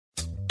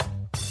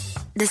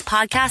This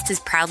podcast is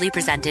proudly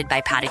presented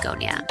by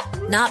Patagonia.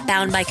 Not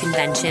bound by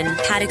convention,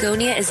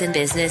 Patagonia is in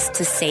business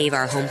to save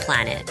our home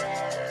planet.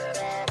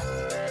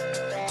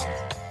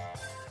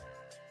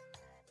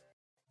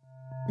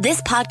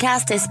 This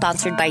podcast is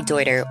sponsored by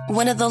Deuter,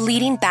 one of the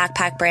leading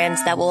backpack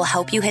brands that will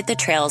help you hit the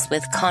trails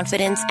with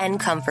confidence and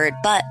comfort,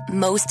 but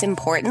most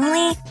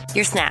importantly,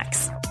 your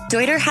snacks.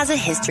 Deuter has a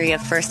history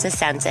of first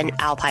ascents and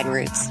alpine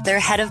routes. Their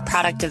head of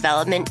product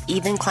development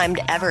even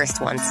climbed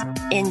Everest once,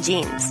 in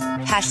jeans.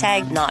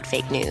 Hashtag not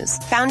fake news.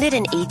 Founded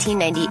in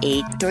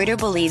 1898, Deuter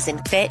believes in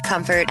fit,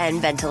 comfort,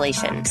 and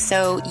ventilation,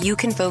 so you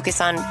can focus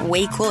on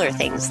way cooler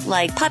things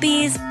like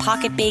puppies,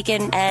 pocket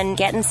bacon, and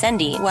getting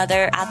sendy,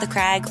 whether at the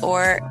crag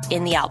or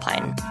in the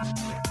alpine.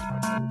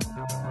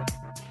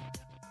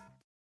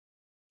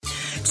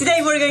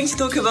 Today we're going to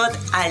talk about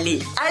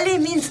Allez. Allez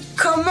means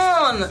come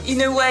on, in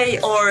a way,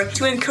 or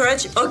to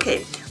encourage.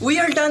 Okay, we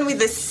are done with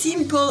the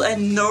simple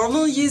and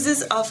normal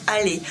uses of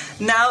Allez.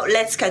 Now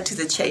let's cut to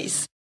the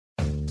chase.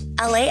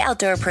 Allez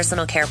Outdoor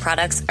personal care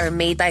products are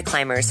made by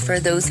climbers for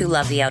those who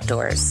love the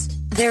outdoors.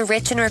 Their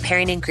rich and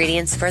repairing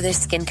ingredients for their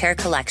skincare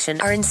collection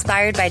are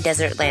inspired by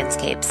desert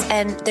landscapes,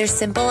 and their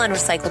simple and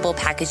recyclable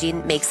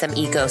packaging makes them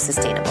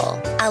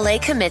eco-sustainable. Allez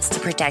commits to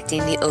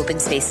protecting the open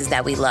spaces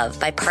that we love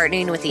by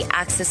partnering with the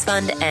Access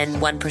Fund and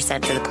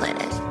 1% for the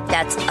Planet.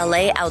 That's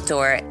Allez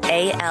Outdoor,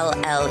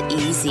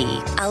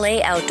 A-L-L-E-Z.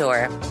 Allez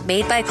Outdoor,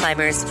 made by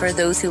climbers for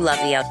those who love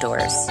the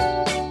outdoors.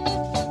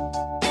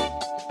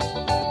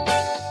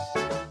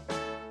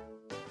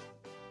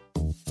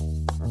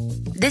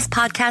 This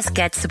podcast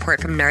gets support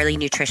from Gnarly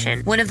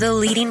Nutrition, one of the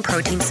leading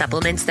protein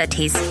supplements that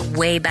taste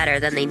way better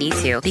than they need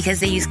to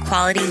because they use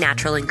quality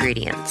natural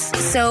ingredients.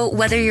 So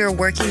whether you're a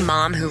working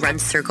mom who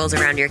runs circles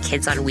around your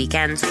kids on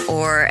weekends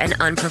or an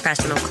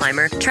unprofessional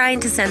climber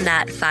trying to send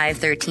that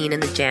 513 in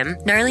the gym,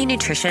 Gnarly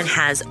Nutrition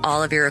has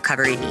all of your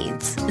recovery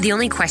needs. The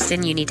only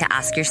question you need to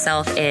ask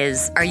yourself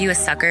is, are you a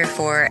sucker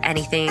for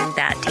anything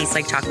that tastes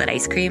like chocolate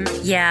ice cream?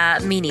 Yeah,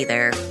 me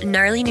neither.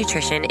 Gnarly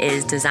Nutrition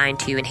is designed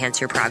to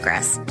enhance your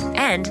progress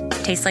and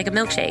tastes like a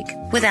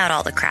milkshake without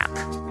all the crap.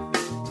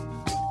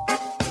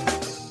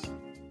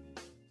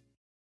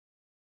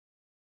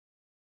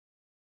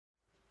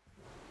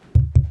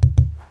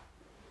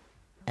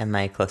 Am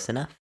I close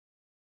enough?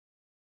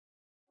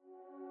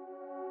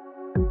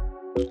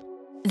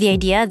 The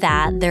idea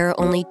that there are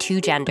only two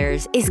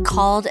genders is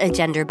called a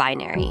gender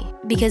binary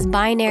because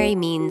binary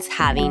means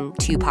having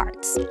two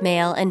parts,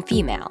 male and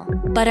female.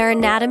 But our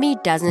anatomy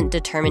doesn't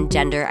determine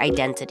gender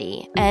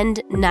identity,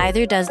 and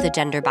neither does the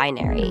gender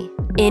binary.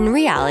 In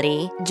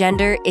reality,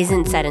 gender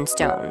isn't set in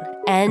stone,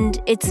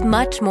 and it's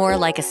much more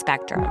like a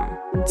spectrum.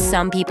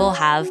 Some people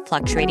have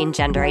fluctuating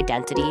gender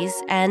identities,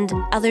 and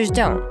others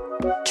don't.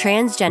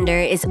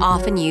 Transgender is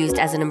often used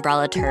as an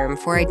umbrella term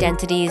for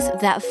identities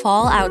that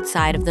fall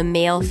outside of the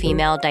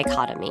male-female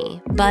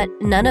dichotomy, but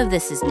none of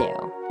this is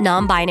new.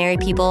 Non-binary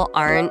people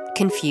aren't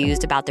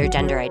confused about their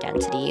gender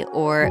identity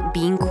or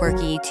being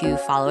quirky to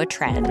follow a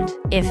trend.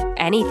 If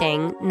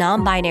anything,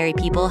 non-binary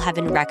people have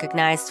been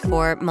recognized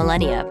for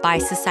millennia by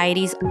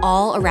societies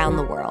all around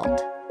the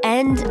world.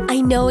 And I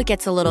know it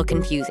gets a little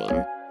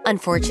confusing.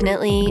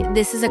 Unfortunately,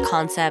 this is a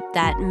concept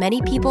that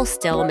many people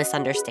still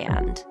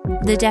misunderstand.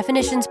 The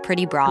definition's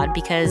pretty broad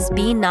because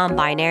being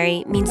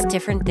non-binary means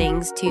different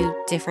things to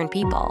different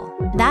people.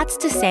 That's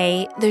to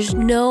say, there's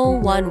no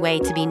one way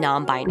to be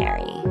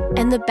non-binary.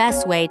 And the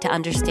best way to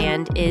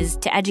understand is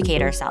to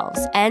educate ourselves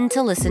and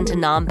to listen to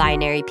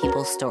non-binary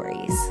people's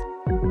stories.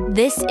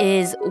 This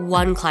is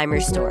one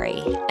climber's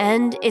story,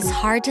 and it's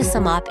hard to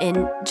sum up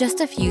in just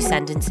a few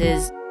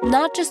sentences,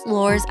 not just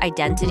Laura's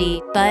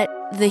identity, but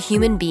the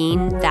human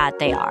being that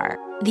they are,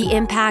 the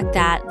impact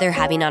that they're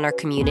having on our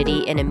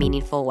community in a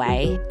meaningful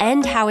way,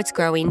 and how it's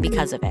growing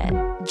because of it,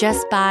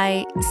 just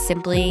by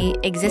simply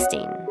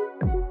existing.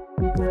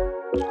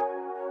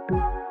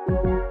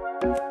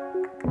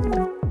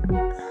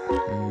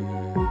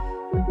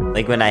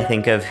 Like when I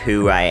think of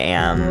who I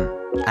am,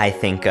 I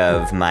think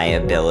of my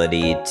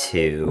ability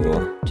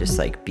to just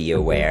like be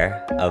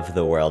aware of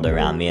the world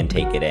around me and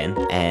take it in.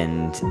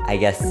 And I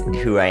guess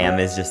who I am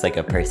is just like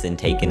a person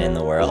taken in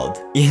the world,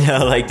 you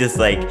know, like just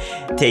like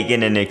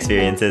taking in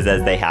experiences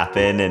as they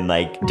happen and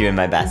like doing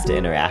my best to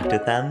interact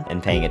with them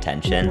and paying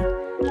attention.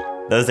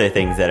 Those are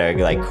things that are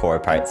like core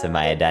parts of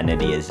my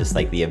identity, is just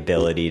like the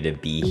ability to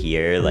be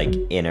here, like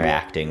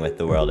interacting with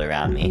the world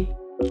around me.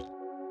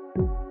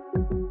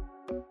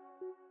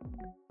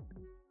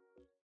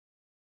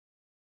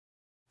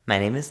 My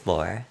name is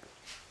Laura.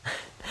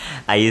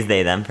 I use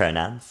they, them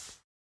pronouns.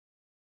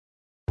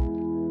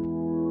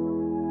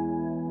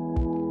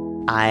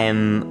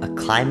 I'm a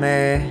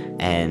climber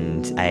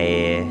and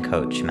I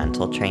coach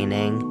mental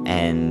training,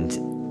 and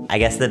I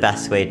guess the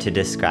best way to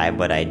describe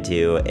what I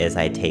do is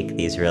I take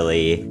these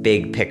really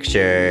big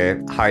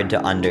picture, hard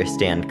to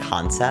understand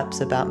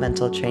concepts about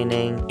mental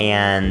training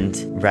and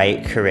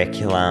write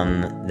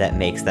curriculum that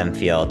makes them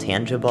feel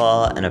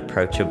tangible and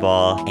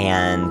approachable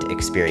and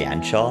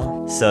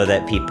experiential so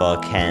that people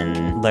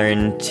can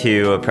learn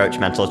to approach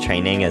mental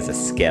training as a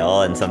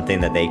skill and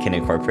something that they can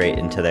incorporate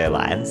into their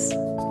lives.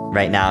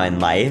 right now in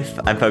life,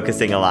 I'm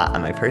focusing a lot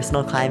on my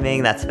personal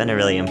climbing. That's been a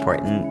really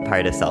important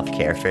part of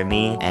self-care for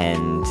me.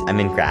 And I'm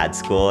in grad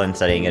school and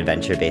studying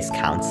adventure-based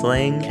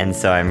counseling. And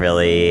so I'm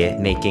really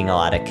making a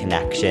lot of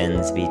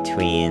connections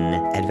between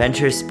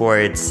adventure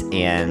sports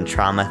and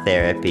trauma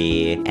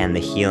therapy and the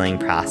healing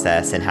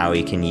process and how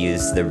we can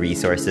use the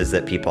resources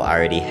that people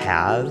already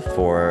have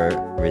for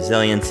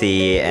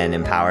resiliency and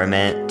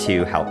empowerment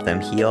to help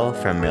them heal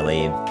from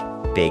really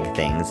big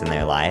things in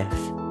their life.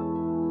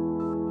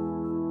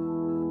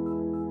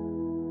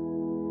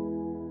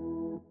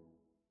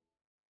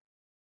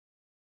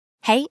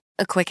 Hey,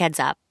 a quick heads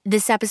up.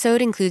 This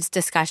episode includes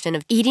discussion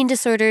of eating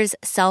disorders,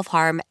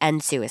 self-harm,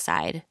 and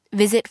suicide.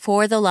 Visit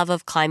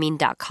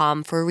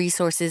fortheloveofclimbing.com for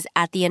resources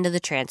at the end of the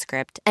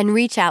transcript and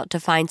reach out to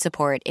find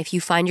support if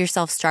you find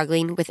yourself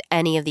struggling with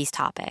any of these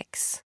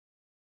topics.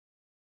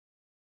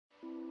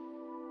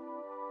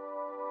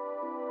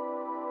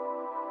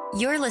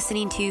 You're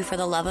listening to For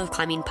the Love of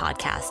Climbing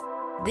podcast.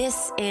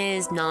 This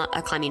is not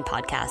a climbing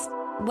podcast.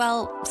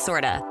 Well,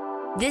 sorta.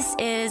 This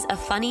is a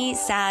funny,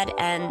 sad,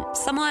 and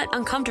somewhat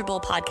uncomfortable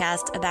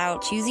podcast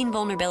about choosing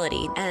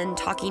vulnerability and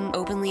talking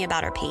openly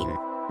about our pain.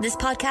 This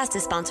podcast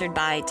is sponsored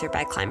by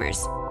Dirtbag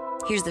Climbers.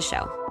 Here's the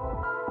show.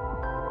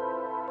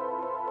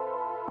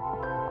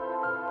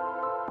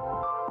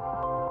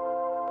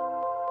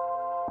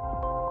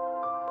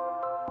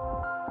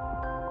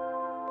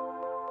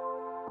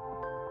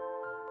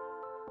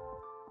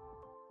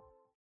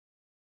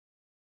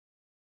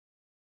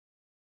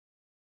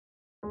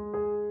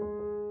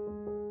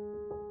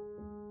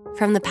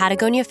 From the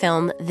Patagonia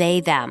film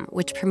They Them,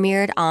 which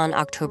premiered on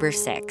October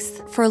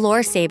 6th. For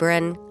Laura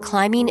Sabourin,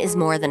 climbing is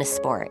more than a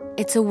sport.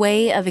 It's a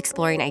way of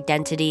exploring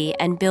identity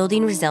and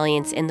building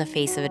resilience in the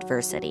face of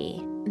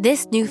adversity.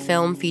 This new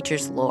film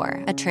features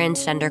Laura, a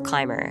transgender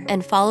climber,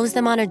 and follows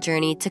them on a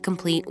journey to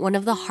complete one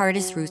of the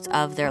hardest routes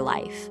of their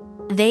life.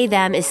 They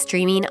Them is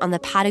streaming on the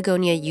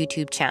Patagonia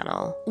YouTube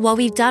channel. While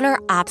we've done our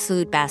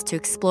absolute best to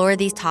explore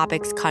these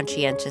topics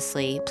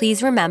conscientiously,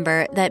 please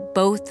remember that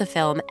both the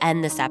film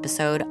and this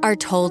episode are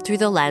told through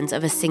the lens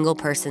of a single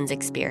person's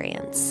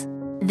experience.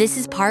 This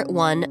is part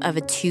one of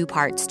a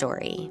two-part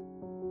story.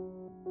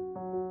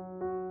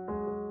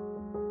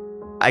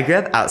 I grew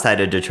up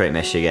outside of Detroit,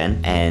 Michigan,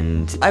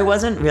 and I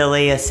wasn't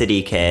really a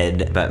city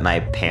kid, but my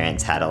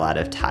parents had a lot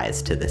of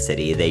ties to the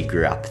city. They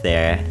grew up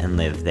there and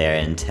lived there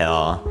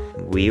until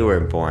we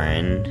were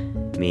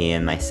born, me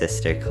and my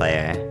sister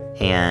Claire,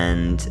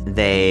 and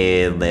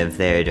they lived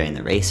there during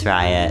the race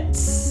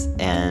riots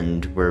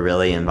and were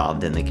really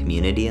involved in the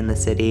community in the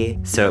city.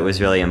 So it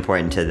was really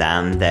important to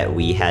them that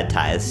we had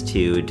ties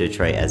to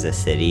Detroit as a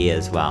city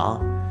as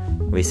well.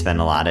 We spent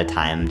a lot of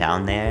time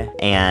down there,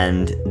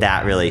 and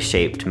that really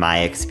shaped my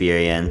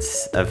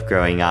experience of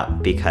growing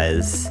up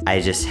because I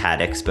just had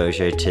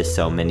exposure to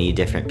so many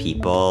different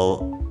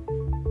people.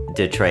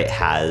 Detroit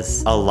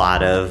has a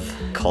lot of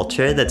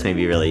culture that's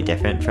maybe really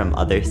different from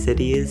other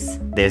cities.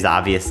 There's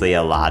obviously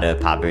a lot of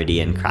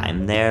poverty and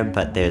crime there,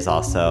 but there's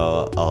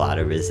also a lot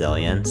of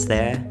resilience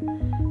there.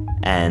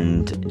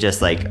 And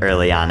just like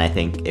early on, I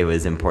think it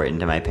was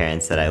important to my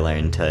parents that I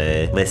learned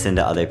to listen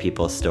to other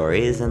people's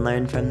stories and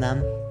learn from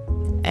them.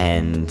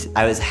 And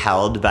I was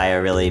held by a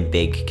really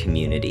big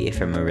community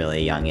from a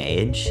really young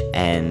age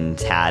and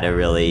had a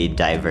really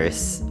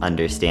diverse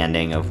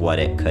understanding of what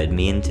it could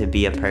mean to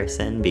be a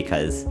person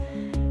because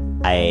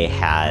I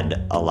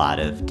had a lot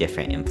of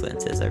different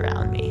influences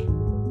around me.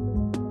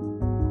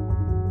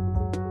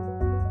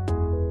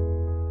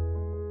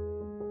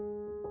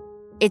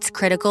 It's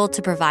critical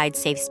to provide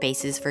safe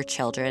spaces for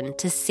children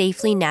to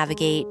safely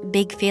navigate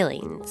big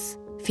feelings.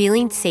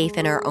 Feeling safe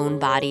in our own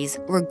bodies,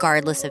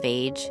 regardless of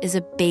age, is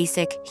a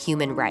basic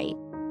human right.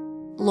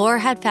 Laura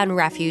had found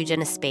refuge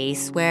in a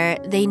space where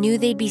they knew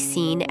they'd be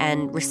seen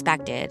and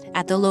respected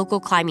at the local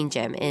climbing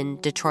gym in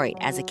Detroit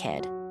as a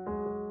kid.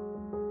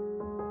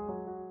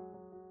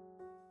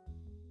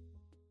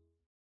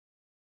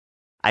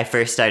 I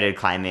first started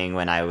climbing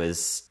when I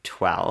was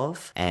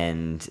 12,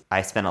 and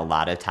I spent a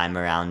lot of time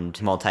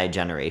around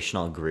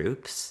multi-generational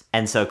groups.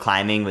 And so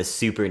climbing was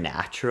super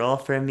natural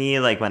for me.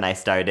 Like when I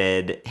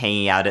started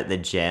hanging out at the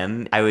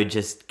gym, I would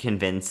just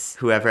convince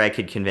whoever I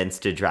could convince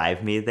to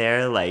drive me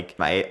there, like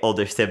my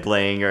older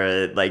sibling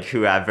or like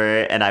whoever,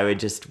 and I would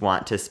just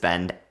want to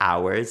spend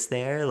hours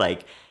there.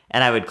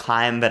 And I would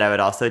climb, but I would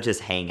also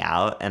just hang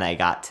out, and I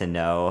got to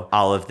know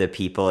all of the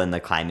people in the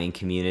climbing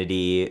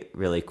community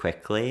really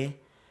quickly.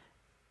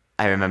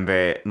 I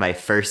remember my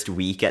first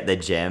week at the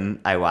gym,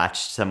 I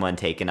watched someone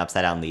take an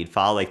upside down lead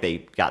fall, like they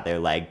got their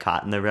leg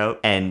caught in the rope.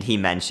 And he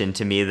mentioned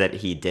to me that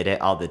he did it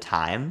all the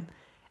time.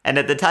 And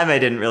at the time, I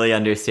didn't really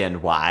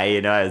understand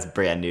why. I was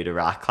brand new to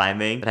rock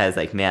climbing. But I was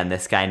like, man,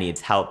 this guy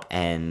needs help.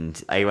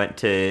 And I went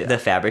to the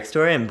fabric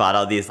store and bought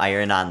all these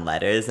iron-on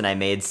letters. And I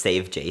made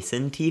Save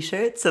Jason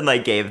t-shirts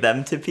and gave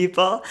them to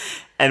people.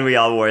 and we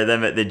all wore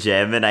them at the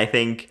gym. And I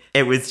think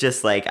it was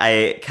just like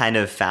I kind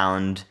of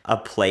found a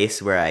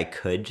place where I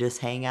could just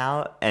hang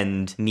out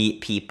and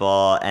meet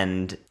people.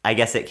 And I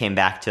guess it came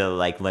back to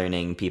like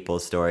learning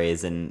people's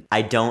stories. And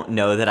I don't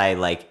know that I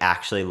like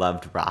actually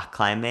loved rock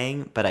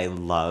climbing, but I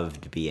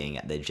loved being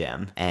at the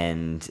gym.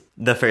 And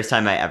the first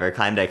time I ever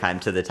climbed, I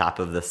climbed to the top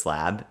of the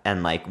slab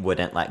and like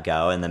wouldn't let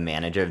go. And the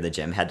manager of the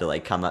gym had to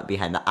like come up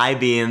behind the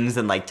I-beams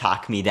and like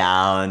talk me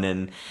down.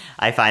 And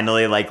I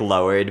finally like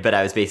lowered, but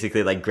I was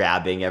basically like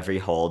grabbing every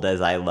hold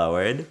as I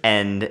lowered.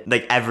 And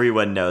like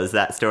everyone knows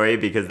that story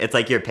because it's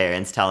like your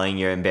parents telling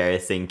your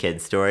embarrassing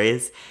kid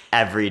stories.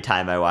 Every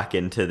time I walk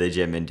into the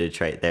gym in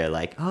Detroit, they're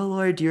like, oh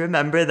Lord, do you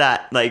remember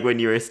that? Like when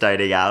you were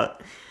starting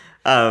out.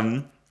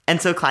 And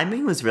so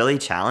climbing was really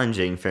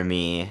challenging for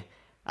me.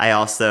 I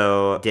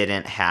also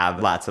didn't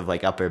have lots of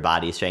like upper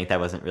body strength. I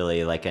wasn't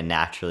really like a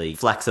naturally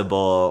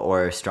flexible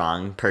or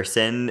strong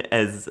person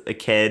as a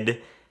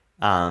kid.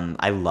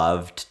 I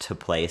loved to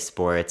play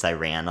sports. I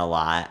ran a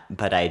lot,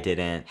 but I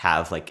didn't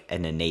have like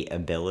an innate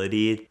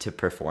ability to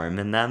perform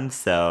in them.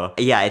 So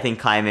yeah, I think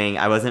climbing,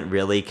 I wasn't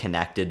really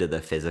connected to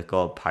the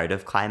physical part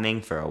of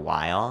climbing for a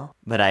while,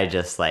 but I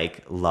just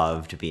like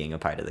loved being a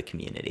part of the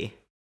community.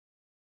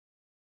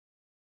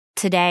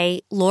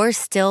 Today, Laure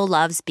still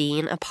loves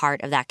being a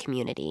part of that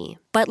community.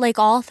 But like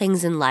all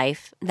things in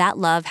life, that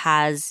love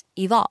has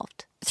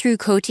evolved. Through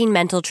coaching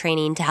mental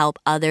training to help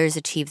others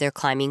achieve their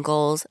climbing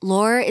goals,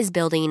 Laure is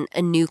building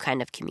a new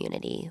kind of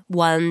community,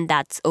 one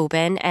that's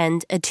open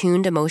and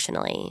attuned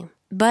emotionally.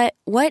 But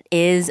what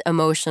is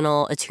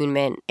emotional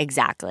attunement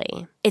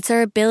exactly? It's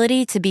our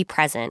ability to be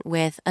present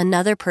with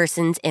another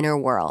person's inner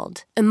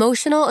world.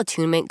 Emotional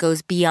attunement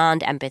goes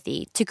beyond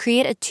empathy to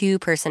create a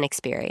two-person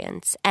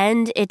experience,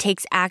 and it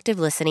takes active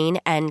listening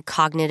and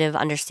cognitive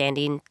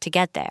understanding to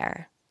get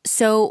there.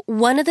 So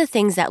one of the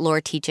things that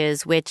Laure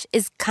teaches, which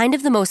is kind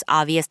of the most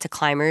obvious to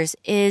climbers,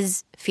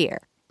 is fear.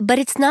 But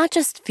it's not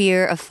just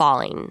fear of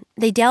falling.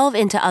 They delve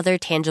into other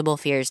tangible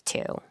fears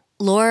too.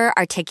 Laure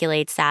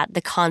articulates that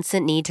the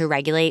constant need to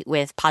regulate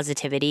with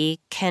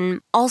positivity can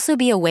also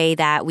be a way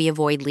that we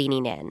avoid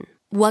leaning in.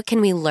 What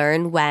can we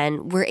learn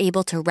when we're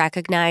able to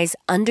recognize,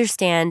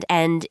 understand,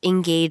 and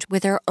engage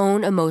with our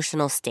own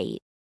emotional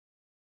state?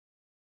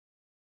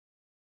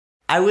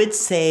 I would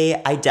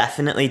say I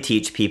definitely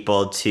teach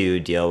people to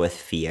deal with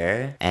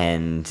fear.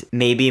 And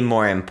maybe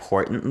more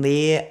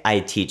importantly, I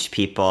teach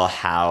people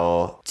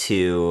how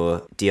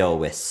to deal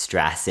with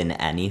stress in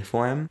any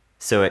form.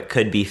 So it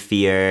could be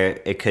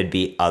fear, it could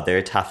be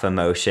other tough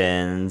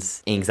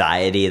emotions,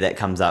 anxiety that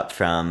comes up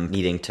from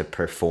needing to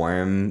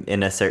perform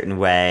in a certain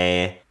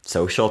way,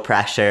 social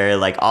pressure,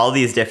 like all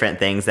these different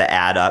things that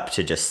add up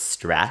to just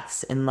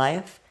stress in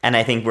life. And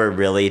I think we're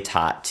really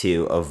taught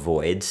to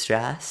avoid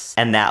stress.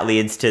 And that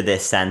leads to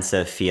this sense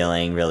of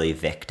feeling really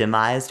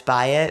victimized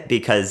by it,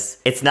 because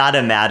it's not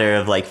a matter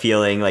of like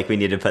feeling like we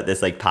need to put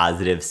this like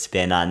positive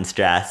spin on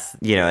stress,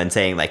 you know, and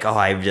saying like, oh,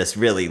 I just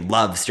really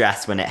love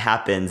stress when it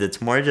happens.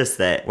 It's more just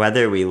that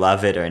whether we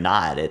love it or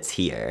not, it's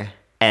here.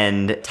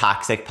 And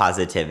toxic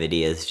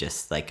positivity is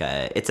just like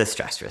it's a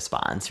stress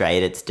response,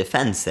 right? It's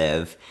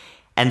defensive.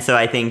 And so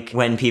I think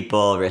when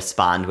people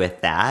respond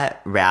with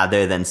that,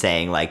 rather than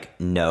saying like,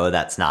 no,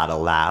 that's not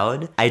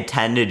allowed, I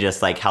tend to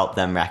just like help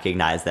them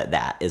recognize that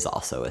that is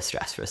also a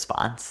stress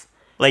response.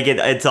 Like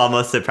it's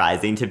almost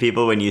surprising to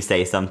people when you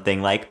say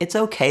something like, it's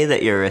okay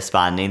that you're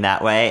responding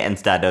that way,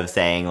 instead of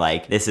saying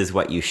like, this is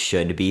what you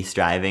should be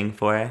striving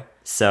for.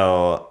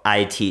 So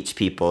I teach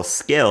people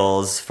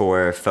skills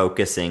for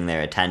focusing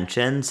their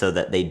attention so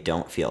that they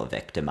don't feel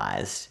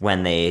victimized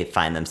when they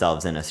find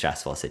themselves in a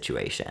stressful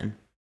situation.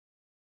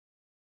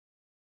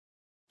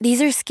 These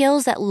are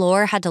skills that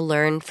Laure had to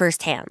learn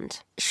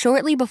firsthand.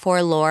 Shortly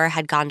before Laure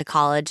had gone to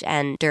college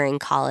and during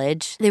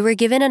college, they were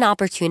given an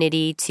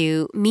opportunity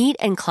to meet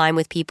and climb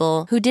with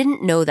people who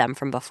didn't know them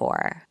from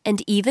before.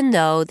 And even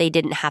though they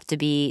didn't have to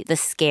be the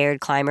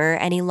scared climber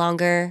any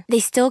longer, they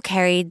still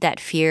carried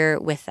that fear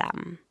with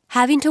them.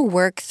 Having to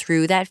work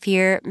through that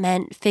fear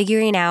meant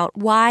figuring out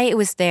why it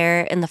was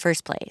there in the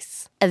first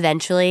place.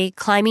 Eventually,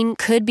 climbing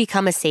could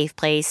become a safe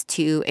place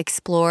to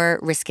explore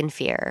risk and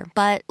fear,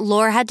 but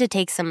Laure had to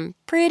take some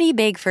pretty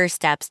big first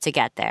steps to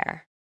get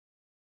there.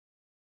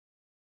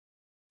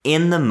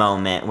 In the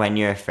moment when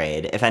you're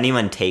afraid, if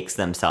anyone takes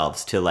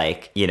themselves to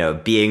like, you know,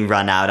 being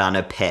run out on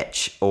a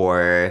pitch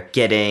or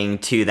getting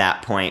to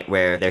that point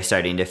where they're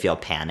starting to feel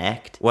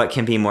panicked, what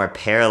can be more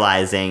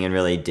paralyzing and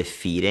really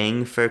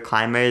defeating for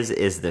climbers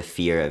is the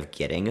fear of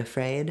getting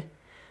afraid.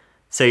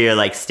 So you're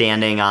like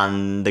standing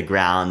on the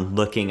ground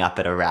looking up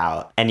at a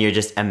route and you're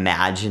just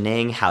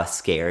imagining how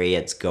scary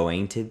it's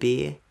going to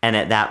be. And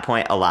at that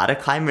point, a lot of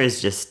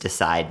climbers just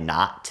decide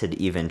not to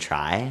even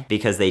try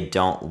because they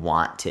don't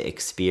want to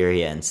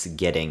experience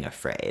getting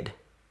afraid.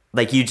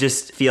 Like you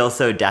just feel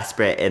so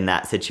desperate in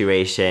that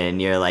situation.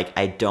 You're like,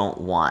 I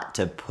don't want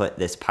to put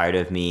this part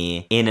of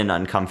me in an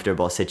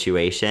uncomfortable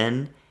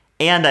situation.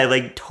 And I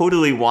like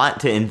totally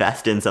want to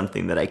invest in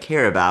something that I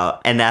care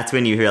about. And that's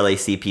when you really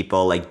see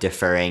people like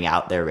deferring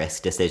out their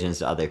risk decisions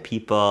to other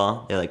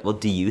people. They're like, well,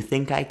 do you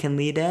think I can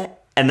lead it?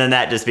 And then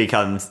that just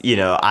becomes,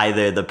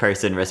 either the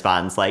person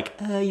responds like,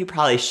 you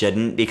probably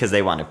shouldn't because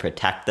they want to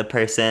protect the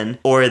person,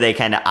 or they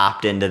kind of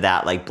opt into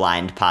that like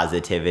blind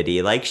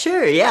positivity, like,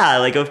 sure, yeah,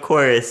 like, of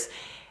course.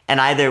 And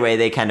either way,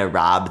 they kind of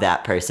rob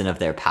that person of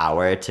their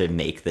power to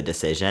make the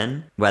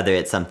decision, whether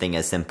it's something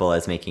as simple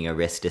as making a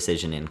risk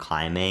decision in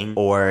climbing,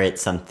 or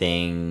it's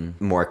something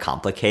more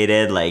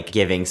complicated, like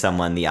giving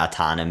someone the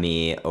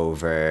autonomy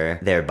over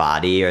their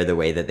body or the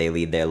way that they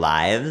lead their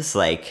lives.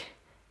 Like,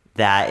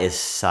 that is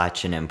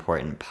such an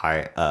important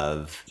part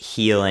of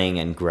healing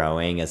and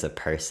growing as a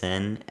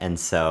person. And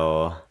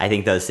so I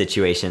think those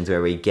situations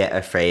where we get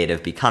afraid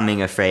of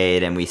becoming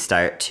afraid and we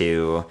start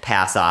to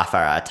pass off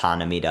our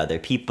autonomy to other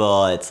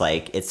people, it's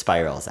like it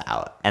spirals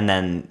out. And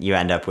then you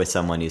end up with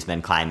someone who's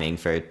been climbing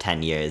for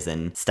 10 years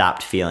and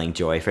stopped feeling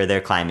joy for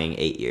their climbing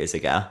 8 years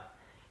ago.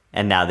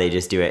 And now they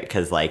just do it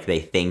because, like, they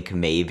think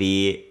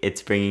maybe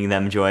it's bringing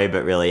them joy,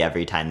 but really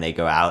every time they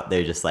go out,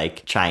 they're just,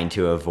 like, trying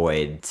to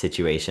avoid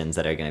situations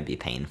that are going to be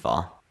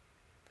painful.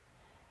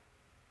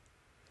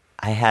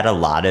 I had a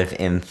lot of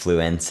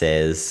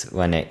influences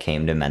when it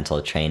came to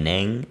mental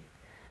training.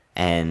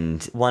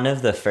 And one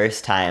of the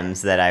first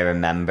times that I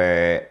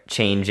remember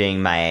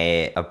changing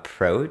my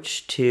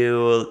approach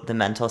to the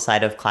mental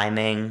side of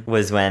climbing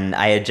was when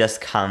I had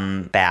just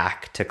come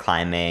back to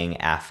climbing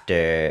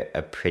after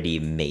a pretty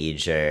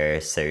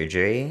major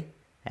surgery.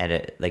 I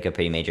had a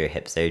pretty major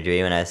hip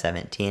surgery when I was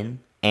 17.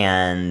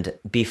 And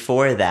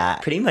before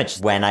that, pretty much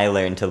when I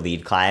learned to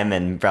lead climb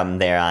and from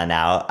there on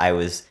out, I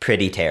was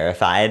pretty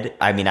terrified.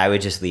 I mean, I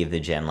would just leave the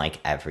gym like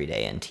every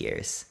day in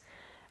tears.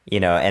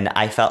 And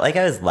I felt like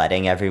I was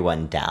letting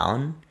everyone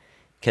down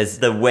because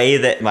the way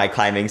that my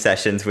climbing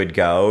sessions would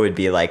go would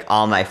be like,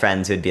 all my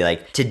friends would be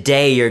like,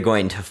 today you're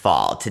going to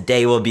fall.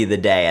 Today will be the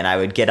day. And I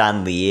would get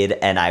on lead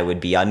and I would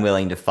be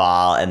unwilling to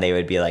fall. And they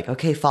would be like,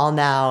 okay, fall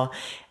now.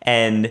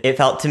 And it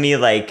felt to me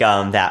like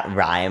that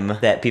rhyme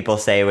that people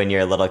say when you're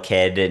a little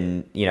kid.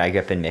 And, I grew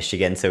up in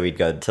Michigan, so we'd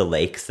go to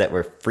lakes that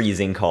were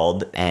freezing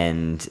cold.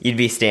 And you'd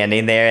be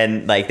standing there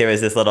and, like, there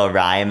was this little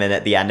rhyme and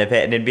at the end of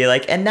it, and it'd be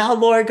like, and now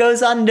Laura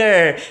goes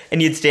under.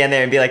 And you'd stand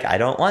there and be like, I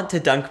don't want to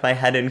dunk my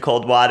head in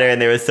cold water.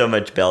 And there was so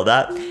much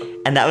buildup.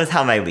 And that was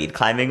how my lead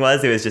climbing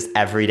was. It was just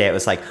every day. It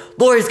was like,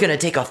 Laura's going to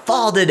take a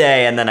fall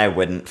today. And then I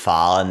wouldn't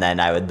fall. And then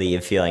I would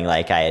leave feeling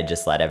like I had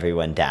just let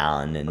everyone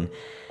down. And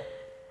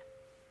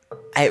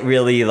I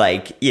really,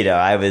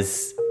 I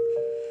was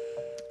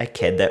a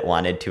kid that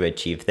wanted to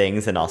achieve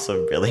things and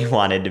also really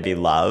wanted to be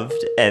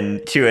loved.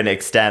 And to an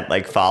extent,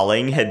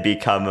 falling had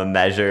become a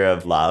measure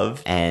of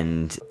love.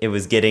 And it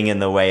was getting in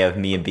the way of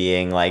me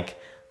being,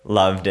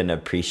 loved and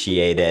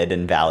appreciated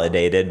and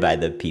validated by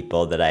the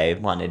people that I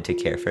wanted to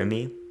care for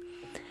me.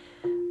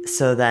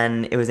 So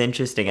then it was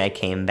interesting. I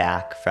came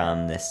back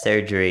from this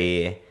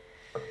surgery.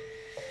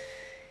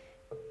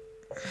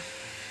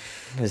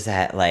 Was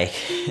that,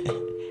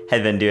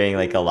 had been doing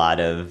a lot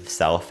of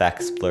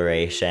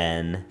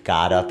self-exploration,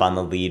 got up on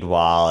the lead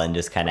wall and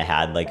just kind of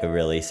had a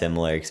really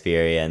similar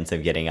experience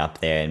of getting up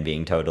there and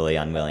being totally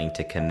unwilling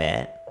to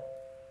commit.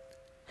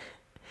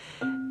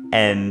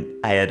 And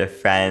I had a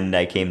friend,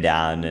 I came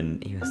down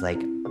and he was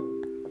like,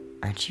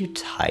 aren't you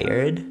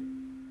tired?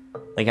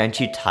 Aren't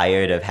you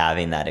tired of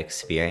having that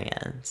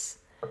experience?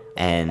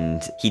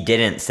 And he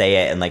didn't say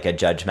it in a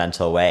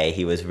judgmental way.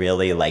 He was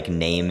really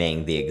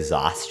naming the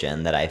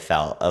exhaustion that I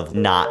felt of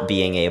not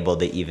being able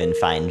to even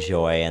find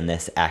joy in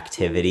this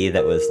activity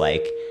that was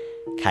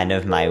kind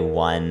of my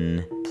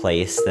one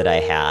place that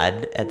I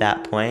had at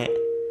that point.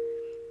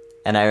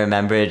 And I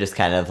remember just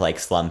kind of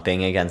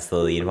slumping against the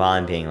lead wall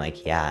and being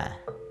like, yeah,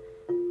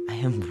 I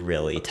am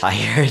really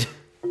tired.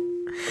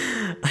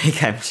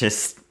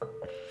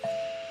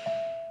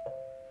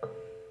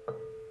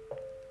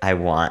 I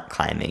want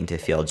climbing to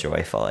feel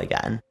joyful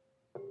again.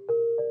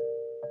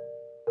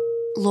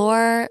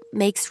 Laura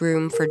makes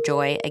room for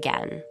joy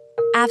again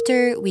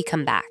after we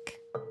come back.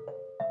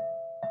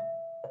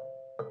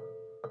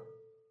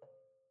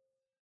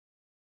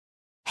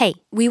 Hey,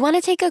 we want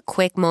to take a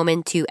quick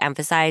moment to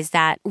emphasize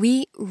that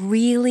we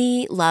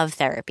really love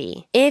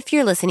therapy. If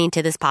you're listening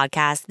to this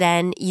podcast,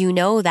 then you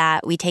know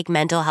that we take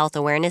mental health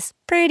awareness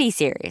pretty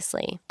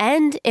seriously.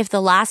 And if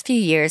the last few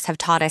years have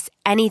taught us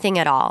anything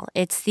at all,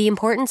 it's the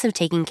importance of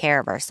taking care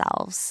of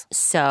ourselves.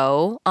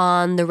 So,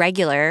 on the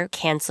regular,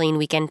 canceling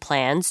weekend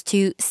plans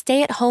to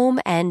stay at home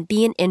and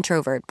be an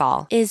introvert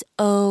ball is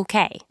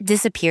okay.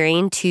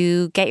 Disappearing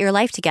to get your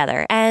life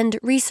together and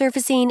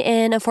resurfacing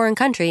in a foreign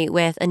country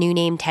with a new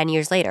name 10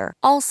 years later,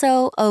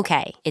 also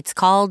okay. It's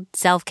called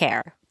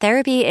self-care.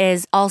 Therapy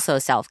is also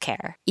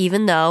self-care,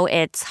 even though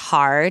it's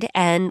hard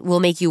and will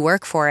make you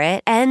work for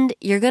it, and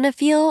you're gonna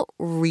feel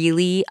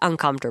really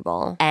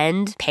uncomfortable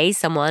and pay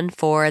someone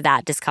for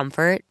that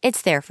discomfort.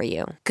 It's there for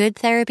you. Good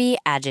therapy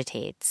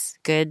agitates.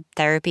 Good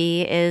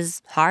therapy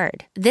is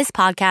hard. This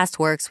podcast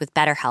works with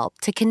BetterHelp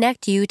to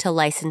connect you to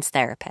licensed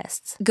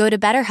therapists. Go to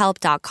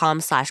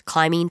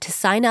betterhelp.com/climbing to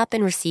sign up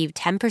and receive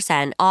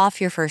 10% off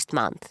your first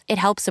month. It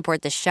helps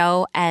support the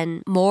show,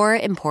 and more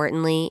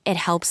importantly, it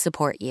helps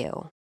support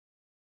you.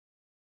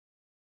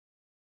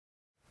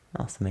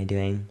 What else am I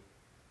doing?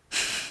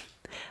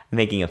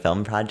 making a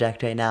film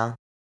project right now.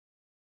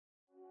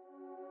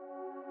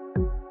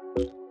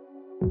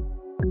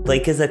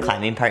 Blake is a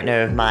climbing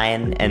partner of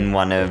mine and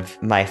one of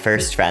my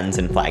first friends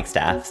in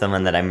Flagstaff,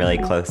 someone that I'm really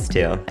close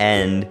to.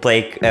 And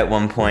Blake at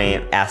one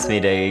point asked me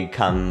to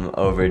come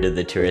over to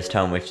the Tourist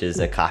Home, which is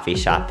a coffee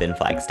shop in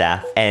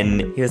Flagstaff.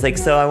 And he was like,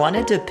 so I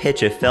wanted to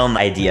pitch a film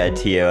idea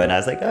to you. And I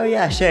was like, oh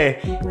yeah, sure.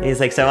 And he's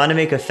like, so I want to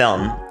make a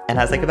film. And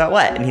I was like, about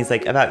what? And he's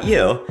like, about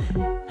you.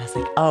 And I was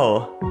like,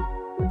 oh,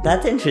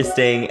 that's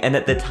interesting. And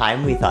at the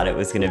time we thought it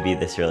was going to be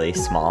this really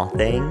small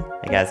thing.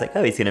 Like I was like,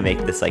 oh, he's going to make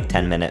this like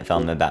 10-minute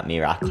film about me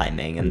rock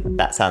climbing, and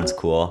that sounds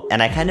cool.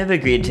 And I kind of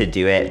agreed to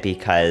do it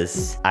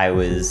because I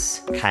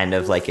was kind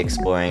of like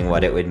exploring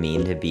what it would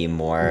mean to be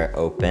more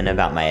open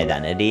about my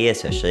identity,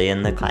 especially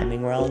in the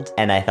climbing world.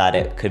 And I thought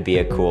it could be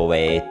a cool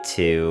way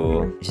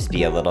to just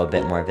be a little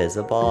bit more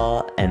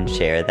visible and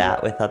share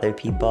that with other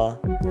people.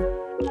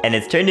 And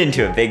it's turned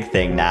into a big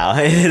thing now.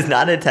 It is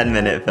not a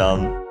 10-minute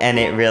film. And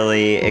it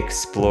really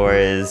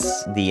explores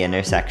the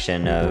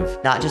intersection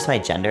of not just my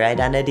gender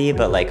identity,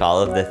 but like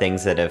all of the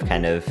things that have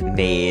kind of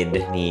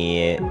made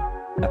me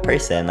a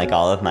person, like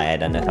all of my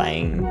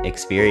identifying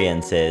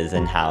experiences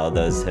and how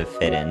those have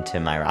fit into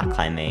my rock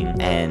climbing.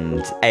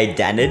 And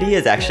identity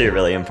is actually a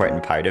really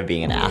important part of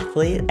being an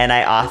athlete. And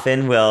I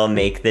often will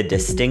make the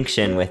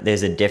distinction with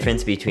there's a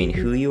difference between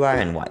who you are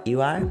and what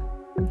you are.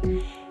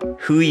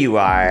 Who you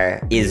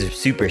are is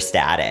super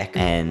static,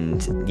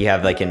 and you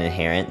have like an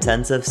inherent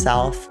sense of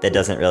self that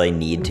doesn't really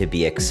need to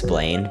be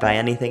explained by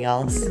anything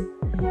else.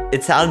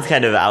 It sounds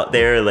kind of out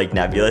there, like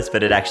nebulous,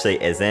 but it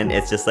actually isn't.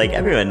 It's just like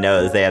everyone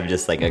knows they have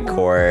just like a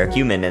core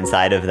human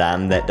inside of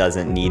them that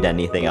doesn't need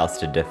anything else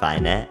to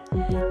define it.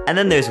 And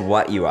then there's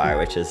what you are,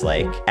 which is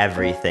like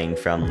everything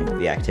from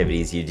the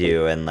activities you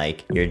do and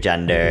like your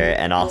gender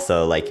and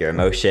also like your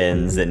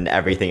emotions and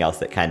everything else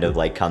that kind of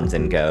like comes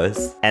and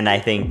goes. And I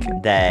think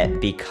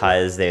that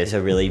because there's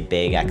a really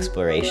big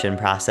exploration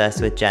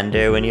process with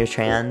gender when you're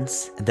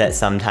trans, that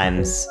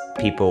sometimes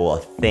people will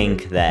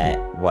think that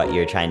what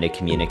you're trying to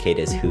communicate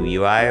is who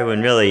you are,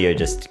 when really you're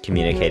just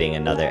communicating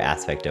another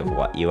aspect of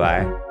what you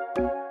are.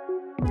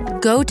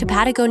 Go to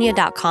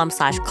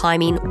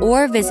patagonia.com/climbing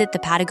or visit the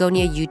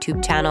Patagonia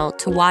YouTube channel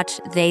to watch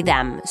They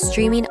Them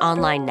streaming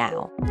online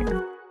now.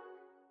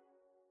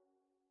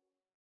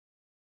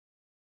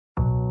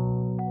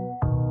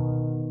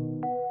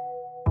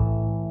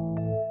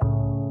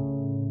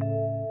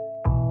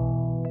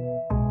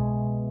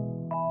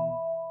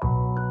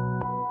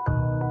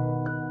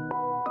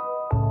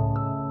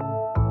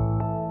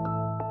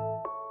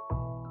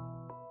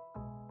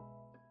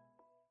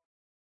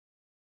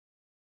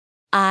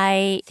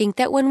 I think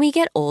that when we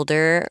get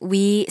older,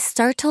 we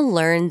start to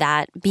learn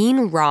that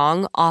being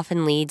wrong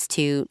often leads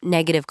to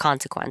negative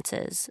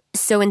consequences.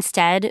 So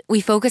instead, we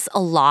focus a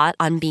lot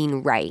on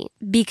being right.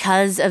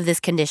 Because of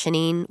this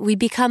conditioning, we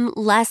become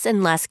less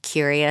and less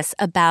curious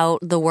about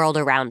the world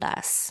around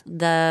us,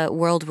 the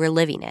world we're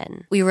living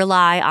in. We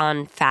rely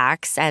on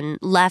facts and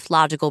left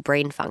logical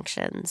brain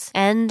functions.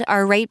 And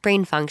our right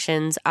brain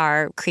functions,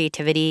 our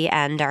creativity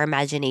and our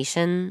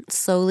imagination,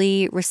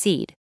 slowly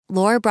recede.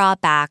 Laura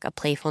brought back a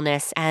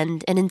playfulness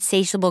and an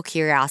insatiable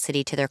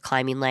curiosity to their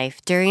climbing life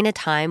during a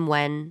time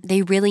when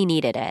they really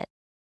needed it.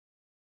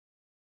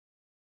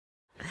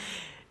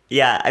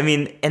 Yeah, I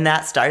mean, and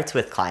that starts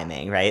with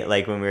climbing, right?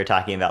 Like when we were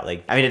talking about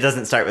like, I mean, it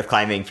doesn't start with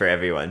climbing for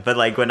everyone, but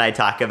like when I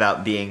talk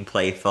about being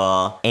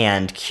playful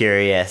and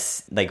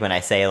curious, like when I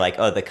say like,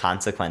 oh, the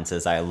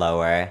consequences are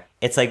lower,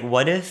 it's like,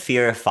 what if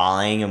fear of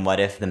falling and what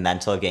if the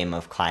mental game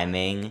of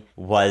climbing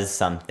was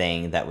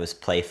something that was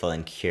playful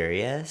and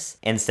curious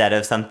instead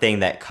of something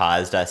that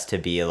caused us to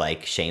be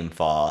like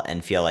shameful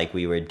and feel like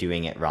we were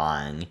doing it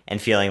wrong and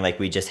feeling like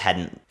we just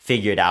hadn't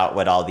figured out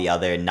what all the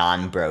other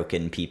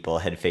non-broken people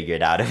had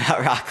figured out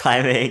about rock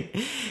climbing.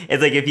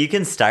 It's like if you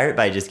can start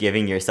by just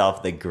giving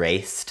yourself the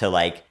grace to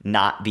like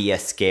not be a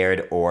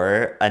scared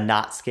or a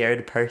not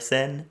scared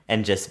person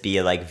and just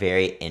be like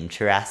very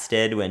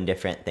interested when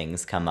different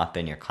things come up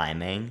in your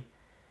climbing,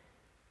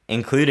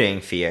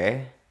 including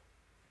fear,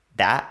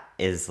 that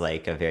is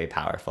like a very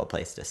powerful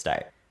place to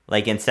start.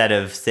 Like instead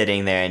of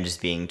sitting there and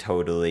just being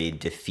totally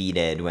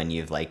defeated when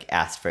you've like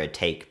asked for a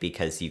take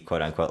because you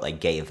quote unquote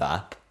like gave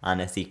up on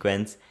a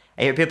sequence.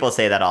 I hear people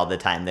say that all the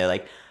time. They're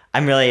like,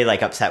 I'm really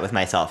like upset with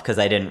myself because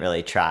I didn't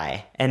really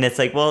try. And it's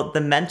like, well,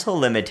 the mental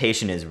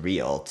limitation is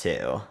real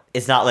too.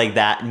 It's not like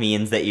that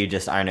means that you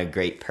just aren't a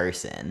great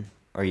person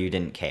or you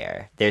didn't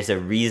care. There's a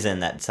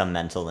reason that some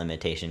mental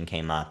limitation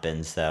came up.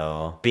 And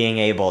so being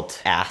able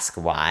to ask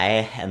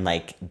why and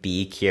like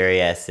be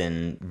curious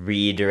and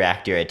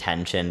redirect your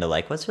attention to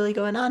like, what's really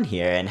going on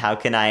here? And how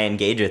can I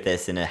engage with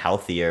this in a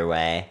healthier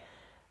way?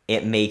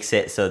 It makes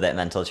it so that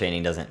mental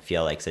training doesn't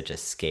feel like such a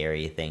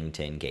scary thing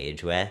to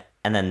engage with.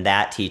 And then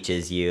that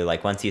teaches you,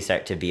 like once you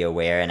start to be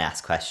aware and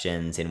ask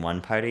questions in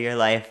one part of your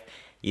life,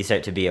 you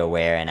start to be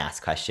aware and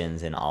ask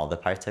questions in all the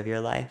parts of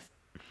your life.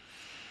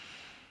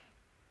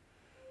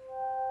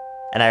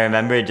 And I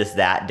remember just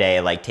that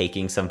day, like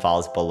taking some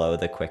falls below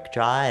the quick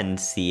draw and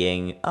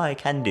seeing, oh, I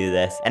can do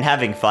this, and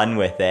having fun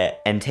with it.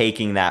 And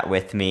taking that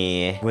with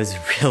me was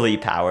really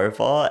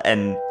powerful.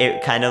 And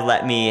it kind of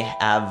let me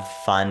have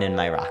fun in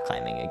my rock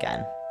climbing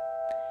again.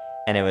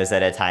 And it was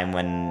at a time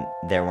when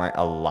there weren't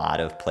a lot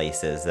of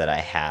places that I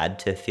had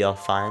to feel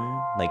fun.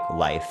 Like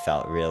life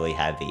felt really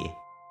heavy.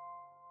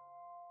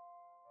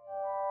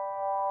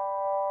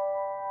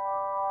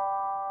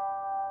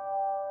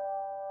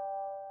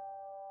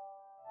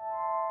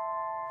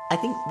 I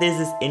think there's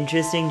this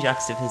interesting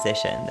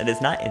juxtaposition that is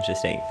not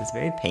interesting. It's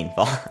very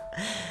painful.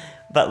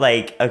 But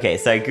like, okay,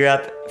 so I grew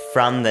up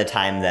from the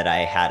time that I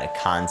had a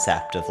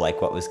concept of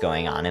like what was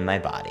going on in my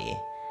body.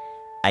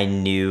 I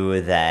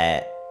knew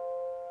that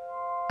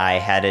I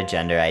had a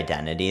gender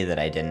identity that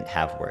I didn't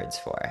have words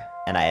for.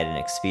 And I had an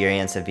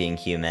experience of being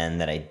human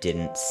that I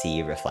didn't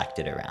see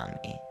reflected around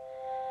me.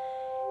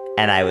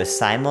 And I was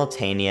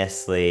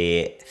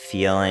simultaneously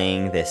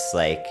feeling this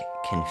like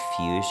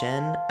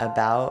confusion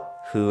about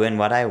who and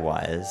what I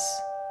was,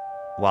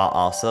 while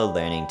also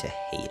learning to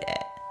hate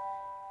it.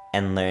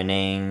 And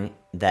learning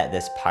that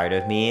this part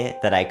of me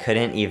that I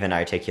couldn't even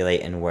articulate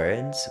in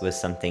words was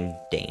something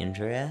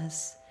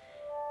dangerous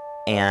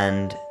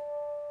and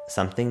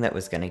something that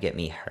was gonna get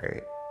me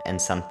hurt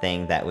and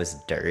something that was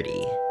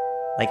dirty.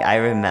 Like I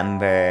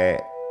remember,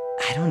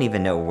 I don't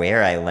even know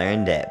where I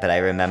learned it, but I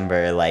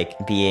remember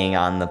like being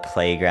on the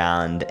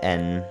playground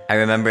and I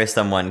remember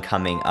someone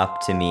coming up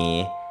to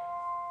me.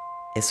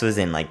 This was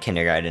in like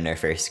kindergarten or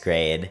first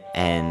grade,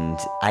 and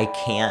I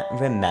can't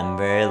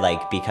remember,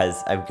 like,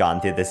 because I've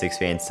gone through this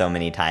experience so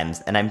many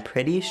times, and I'm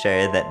pretty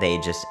sure that they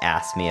just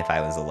asked me if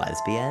I was a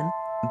lesbian,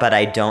 but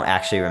I don't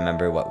actually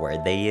remember what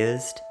word they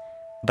used.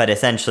 But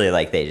essentially,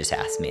 like, they just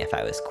asked me if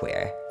I was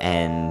queer,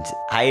 and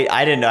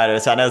I didn't know how to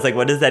respond. I was like,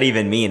 what does that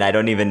even mean? I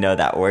don't even know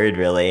that word,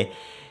 really.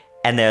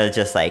 And they're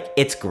just like,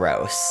 it's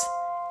gross.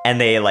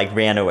 And they, like,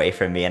 ran away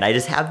from me, and I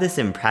just have this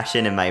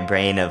impression in my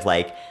brain of,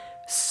 like,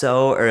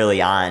 so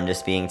early on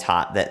just being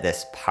taught that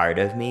this part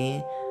of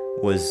me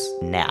was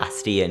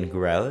nasty and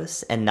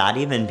gross and not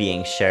even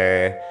being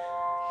sure.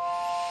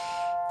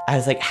 I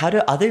was like, how do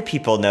other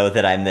people know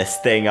that I'm this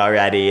thing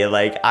already?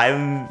 Like,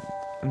 I'm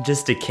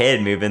just a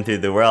kid moving through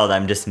the world.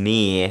 I'm just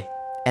me.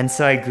 And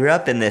so I grew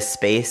up in this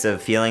space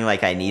of feeling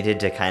like I needed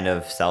to kind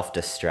of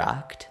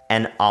self-destruct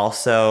and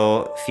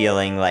also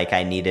feeling like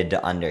I needed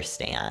to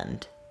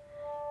understand.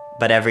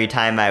 But every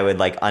time I would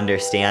like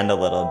understand a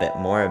little bit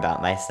more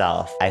about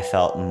myself, I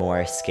felt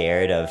more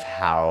scared of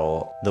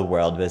how the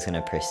world was going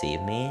to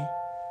perceive me.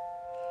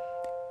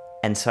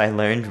 And so I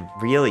learned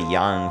really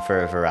young, for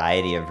a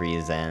variety of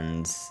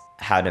reasons,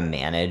 how to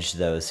manage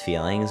those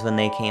feelings when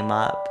they came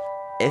up.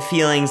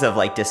 Feelings of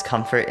like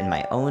discomfort in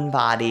my own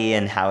body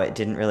and how it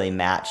didn't really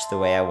match the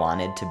way I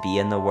wanted to be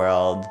in the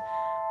world.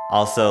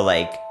 Also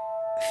like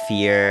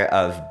fear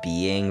of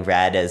being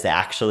read as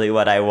actually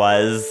what I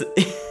was.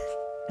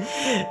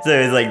 So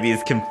it was like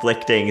these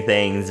conflicting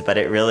things, but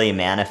it really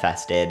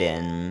manifested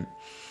in,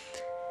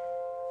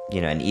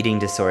 you know, an eating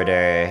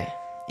disorder,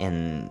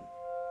 in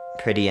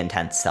pretty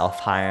intense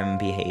self-harm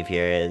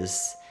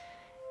behaviors,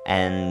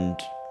 and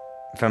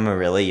from a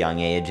really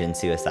young age in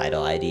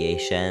suicidal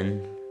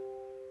ideation.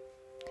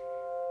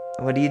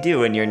 What do you do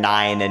when you're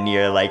 9 and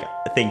you're like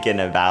thinking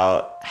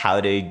about how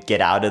to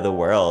get out of the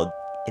world?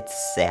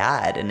 It's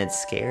sad and it's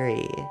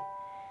scary.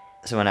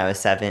 So when I was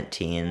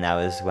 17, that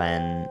was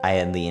when I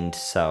had leaned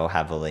so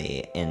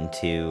heavily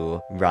into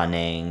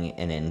running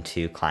and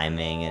into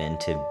climbing and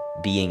into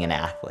being an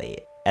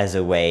athlete as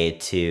a way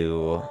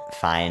to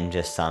find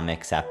just some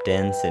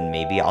acceptance and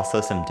maybe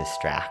also some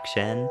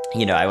distraction.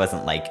 You know, I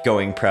wasn't like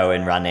going pro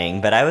in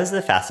running, but I was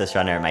the fastest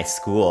runner at my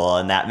school,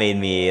 and that made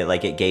me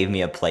like, it gave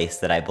me a place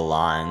that I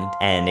belonged,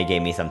 and it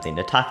gave me something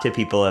to talk to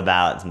people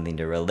about, something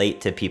to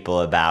relate to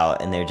people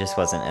about, and there just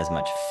wasn't as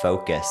much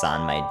focus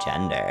on my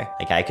gender.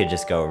 Like I could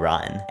just go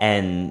run.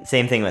 And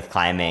same thing with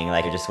climbing,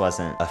 like there just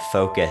wasn't a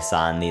focus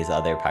on these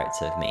other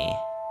parts of me.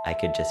 I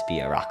could just be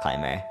a rock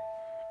climber.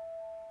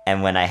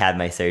 And when I had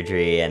my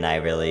surgery and I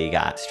really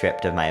got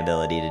stripped of my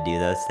ability to do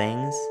those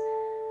things,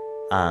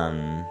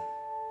 I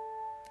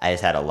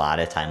just had a lot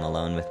of time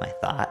alone with my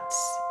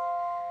thoughts.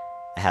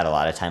 I had a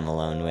lot of time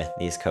alone with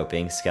these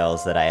coping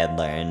skills that I had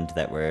learned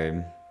that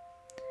were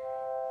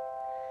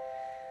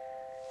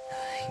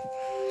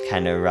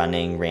kind of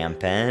running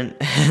rampant.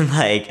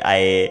 Like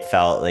I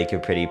felt like a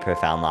pretty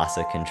profound loss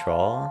of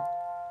control.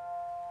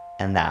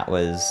 And that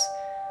was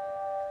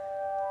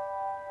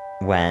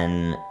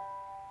when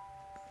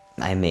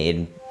I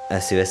made a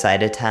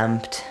suicide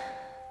attempt.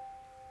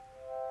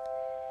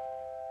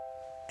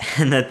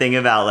 And the thing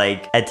about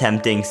like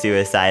attempting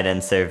suicide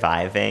and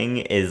surviving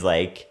is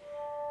like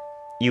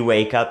you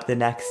wake up the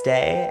next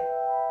day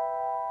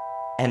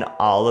and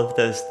all of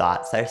those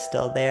thoughts are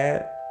still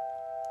there,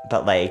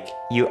 but like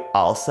you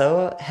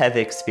also have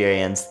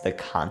experienced the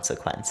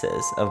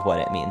consequences of what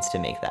it means to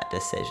make that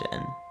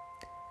decision.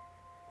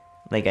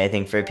 Like I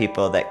think for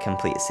people that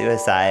complete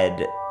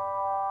suicide,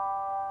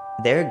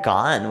 they're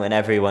gone when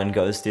everyone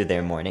goes through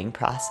their mourning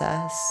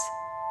process.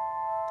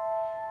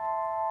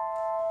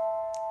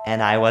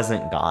 and I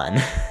wasn't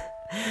gone.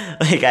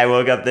 Like, I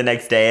woke up the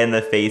next day and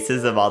the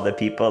faces of all the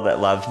people that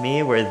loved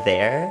me were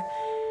there,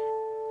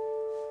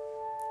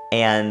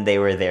 and they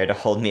were there to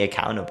hold me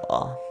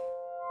accountable.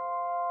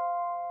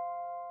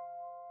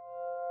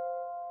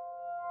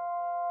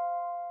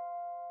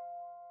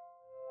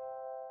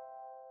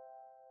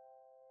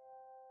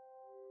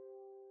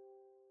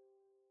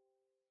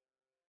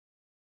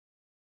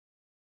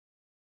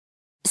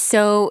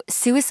 So,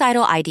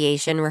 suicidal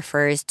ideation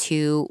refers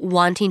to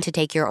wanting to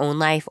take your own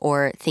life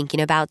or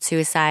thinking about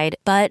suicide,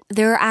 but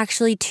there are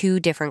actually two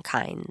different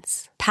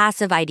kinds.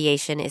 Passive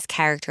ideation is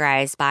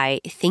characterized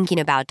by thinking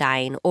about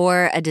dying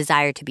or a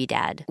desire to be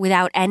dead,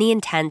 without any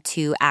intent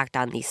to act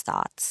on these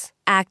thoughts.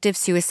 Active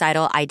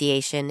suicidal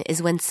ideation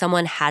is when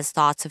someone has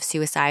thoughts of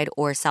suicide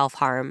or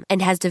self-harm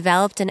and has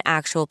developed an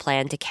actual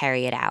plan to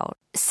carry it out.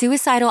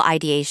 Suicidal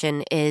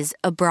ideation is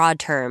a broad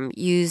term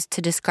used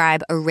to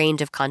describe a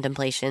range of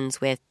contemplations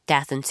with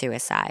death and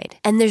suicide,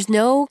 and there's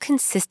no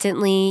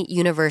consistently,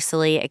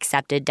 universally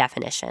accepted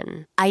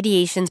definition.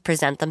 Ideations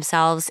present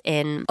themselves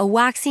in a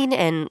waxing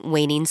and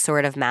waning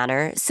sort of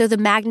manner, so the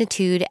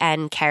magnitude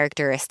and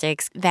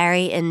characteristics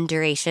vary in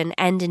duration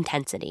and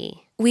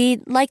intensity.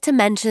 We'd like to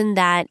mention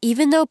that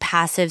even though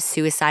passive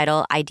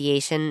suicidal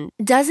ideation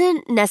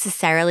doesn't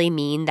necessarily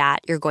mean that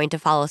you're going to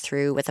follow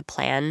through with a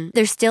plan,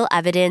 there's still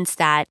evidence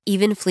that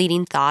even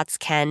fleeting thoughts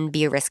can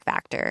be a risk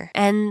factor,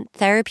 and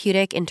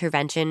therapeutic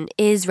intervention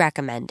is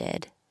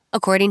recommended.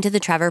 According to the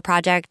Trevor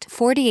Project,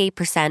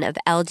 48% of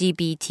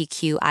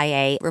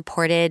LGBTQIA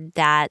reported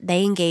that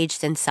they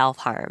engaged in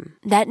self-harm.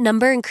 That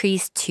number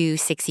increased to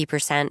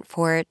 60%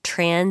 for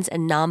trans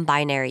and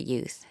non-binary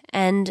youth,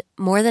 and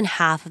more than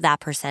half of that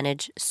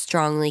percentage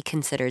strongly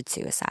considered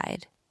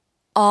suicide.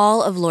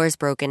 All of Laura's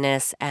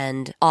brokenness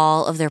and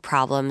all of their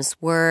problems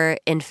were,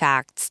 in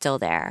fact, still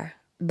there.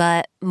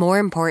 But more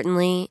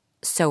importantly,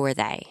 so were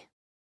they.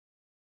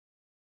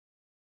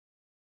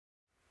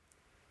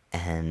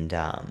 And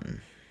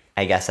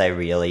I guess I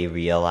really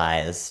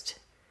realized,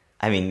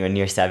 when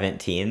you're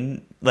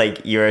 17,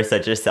 like, you're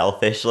such a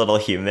selfish little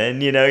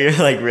human, you know? You're,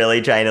 like,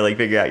 really trying to, like,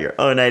 figure out your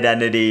own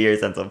identity, your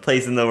sense of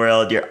place in the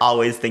world. You're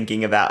always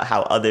thinking about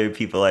how other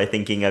people are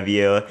thinking of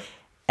you.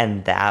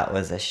 And that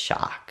was a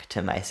shock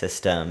to my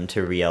system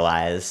to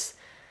realize,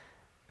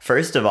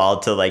 first of all,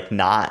 to, like,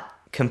 not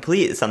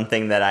complete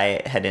something that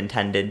I had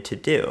intended to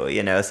do,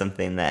 you know?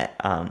 Something that,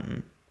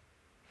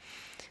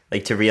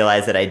 to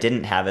realize that I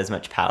didn't have as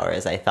much power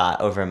as I thought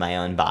over my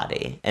own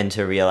body, and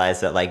to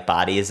realize that, like,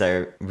 bodies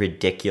are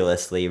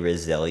ridiculously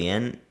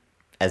resilient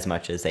as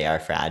much as they are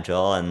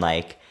fragile, and,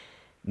 like,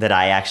 that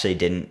I actually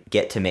didn't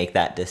get to make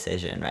that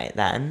decision right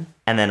then.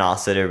 And then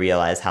also to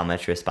realize how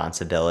much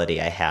responsibility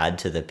I had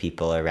to the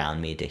people around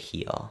me to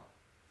heal.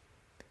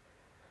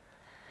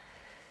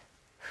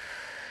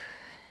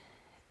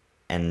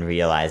 And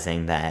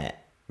realizing that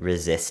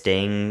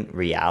resisting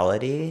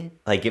reality,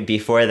 like,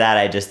 before that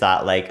I just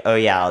thought, like, oh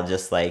yeah, I'll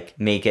just, like,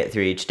 make it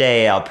through each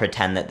day, I'll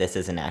pretend that this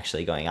isn't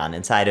actually going on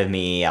inside of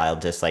me, I'll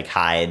just, like,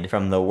 hide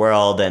from the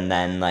world, and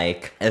then,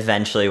 like,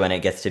 eventually when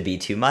it gets to be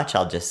too much,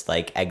 I'll just,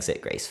 like,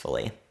 exit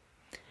gracefully,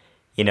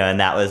 you know.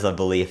 And that was a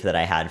belief that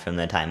I had from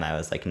the time I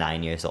was, like,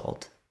 9 years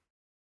old.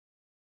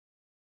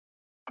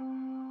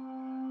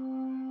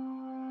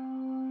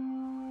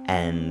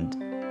 And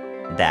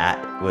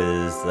that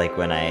was, like,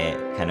 when I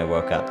kind of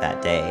woke up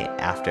that day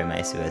after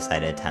my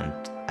suicide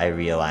attempt, I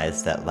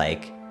realized that,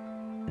 like,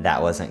 that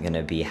wasn't going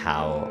to be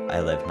how I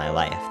lived my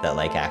life. That,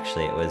 like,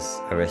 actually it was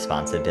a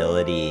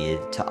responsibility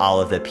to all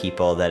of the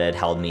people that had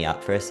held me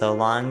up for so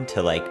long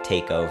to, like,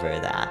 take over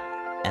that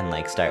and,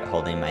 like, start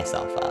holding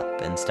myself up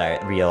and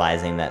start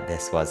realizing that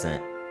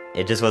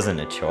it just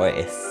wasn't a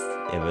choice.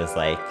 It was,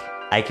 like,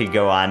 I could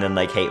go on and,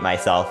 like, hate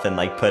myself and,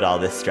 like, put all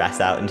this stress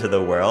out into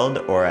the world,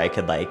 or I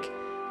could, like,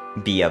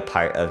 be a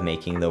part of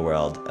making the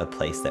world a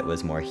place that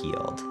was more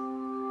healed.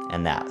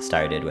 And that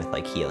started with,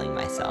 like, healing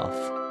myself.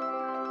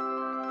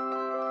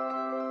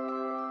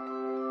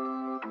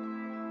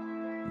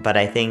 But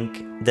I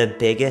think the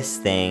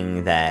biggest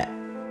thing that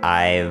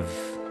I've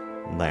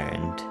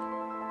learned,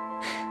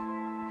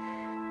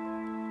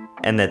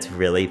 and that's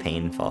really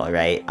painful,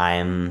 right?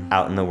 I'm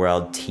out in the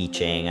world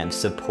teaching, I'm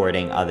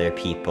supporting other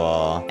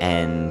people,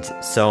 and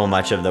so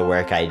much of the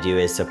work I do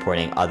is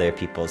supporting other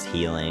people's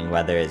healing,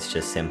 whether it's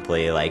just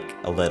simply, like,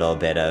 a little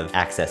bit of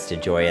access to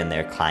joy in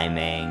their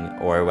climbing,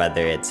 or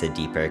whether it's a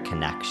deeper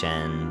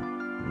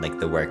connection. Like,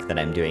 the work that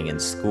I'm doing in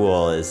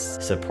school is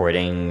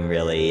supporting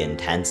really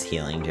intense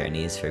healing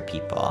journeys for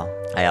people.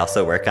 I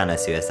also work on a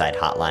suicide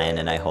hotline,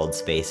 and I hold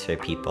space for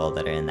people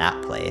that are in that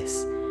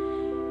place.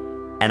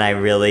 And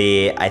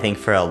I think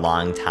for a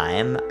long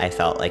time, I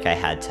felt like I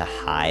had to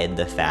hide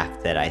the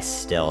fact that I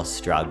still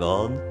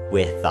struggled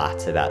with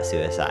thoughts about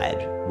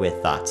suicide, with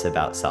thoughts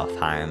about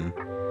self-harm,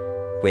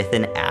 with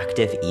an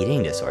active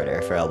eating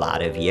disorder for a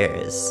lot of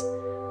years,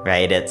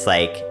 right? It's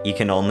like you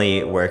can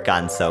only work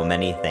on so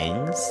many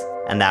things.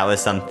 And that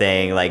was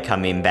something like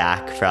coming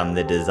back from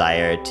the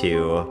desire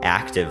to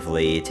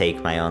actively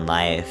take my own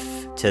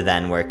life to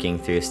then working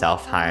through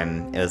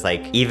self-harm. It was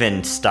like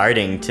even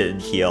starting to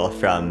heal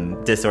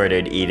from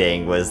disordered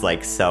eating was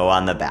like so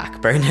on the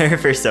back burner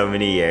for so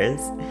many years.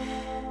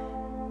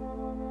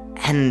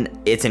 And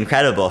it's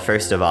incredible,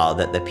 first of all,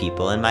 that the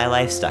people in my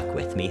life stuck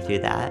with me through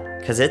that,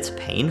 because it's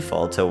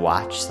painful to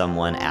watch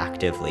someone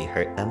actively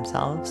hurt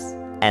themselves.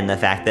 And the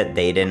fact that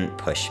they didn't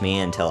push me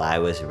until I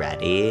was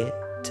ready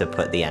to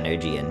put the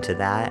energy into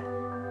that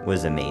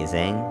was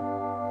amazing.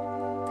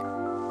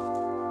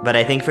 But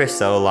I think for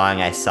so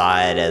long I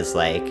saw it as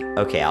like,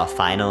 okay, I'll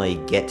finally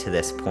get to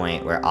this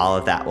point where all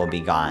of that will be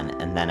gone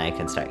and then I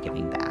can start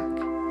giving back.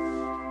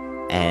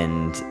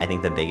 And I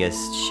think the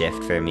biggest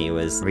shift for me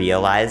was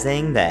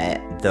realizing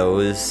that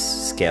those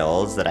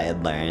skills that I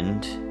had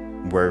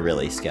learned were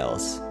really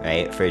skills,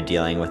 right? For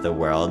dealing with a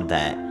world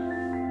that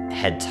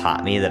had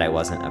taught me that I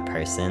wasn't a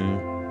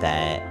person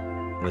that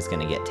was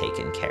going to get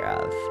taken care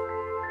of.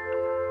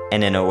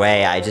 And in a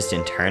way, I just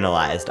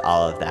internalized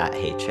all of that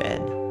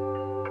hatred.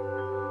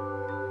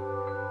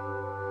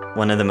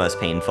 One of the most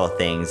painful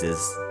things is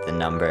the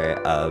number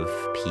of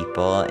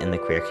people in the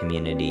queer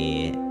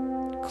community,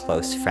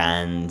 close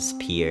friends,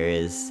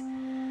 peers,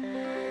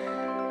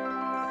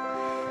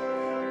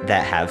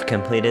 that have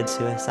completed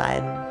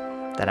suicide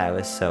that I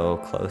was so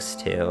close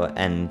to.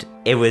 And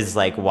it was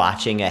like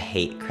watching a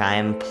hate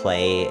crime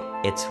play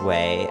its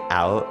way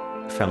out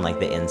from like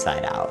the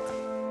inside out.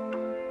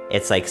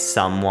 It's like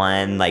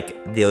someone,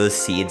 like those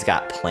seeds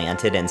got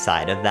planted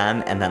inside of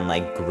them and then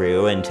like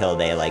grew until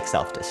they like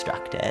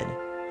self-destructed.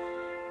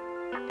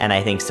 And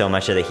I think so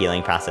much of the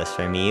healing process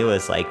for me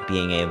was like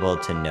being able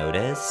to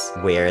notice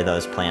where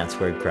those plants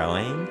were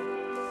growing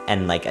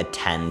and like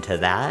attend to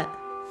that.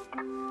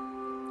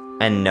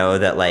 And know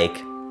that like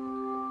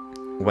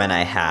when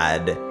I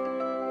had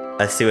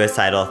a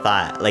suicidal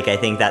thought, like I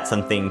think that's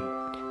something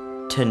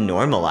to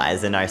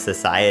normalize in our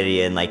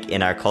society and like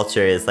in our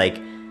culture is like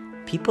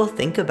people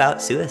think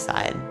about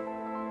suicide.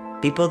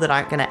 People that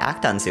aren't going to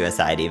act on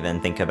suicide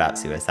even think about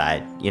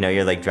suicide. You know,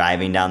 you're like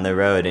driving down the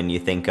road and you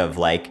think of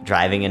like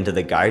driving into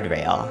the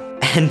guardrail.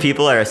 And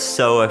people are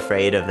so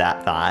afraid of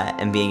that thought,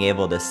 and being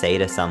able to say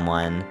to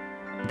someone,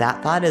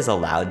 that thought is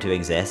allowed to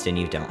exist and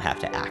you don't have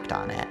to act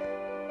on it.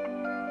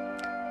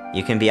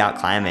 You can be out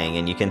climbing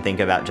and you can think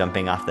about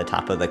jumping off the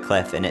top of the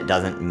cliff and it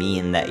doesn't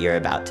mean that you're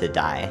about to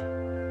die.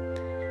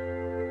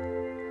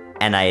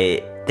 And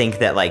I think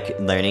that like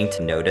learning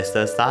to notice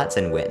those thoughts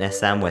and witness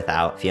them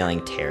without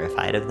feeling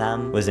terrified of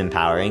them was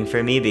empowering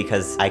for me,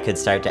 because I could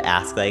start to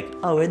ask like,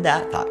 oh, where'd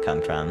that thought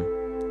come from?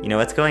 You know,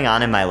 what's going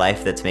on in my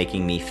life that's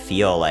making me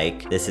feel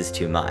like this is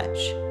too much?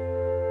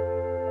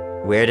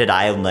 Where did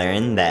I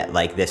learn that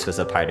like this was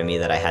a part of me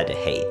that I had to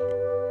hate?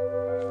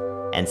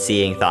 And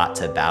seeing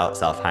thoughts about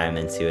self-harm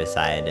and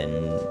suicide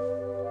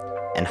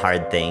and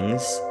hard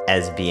things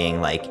as being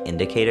like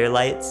indicator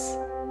lights.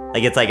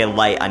 Like it's like a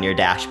light on your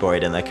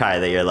dashboard in the car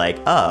that you're like,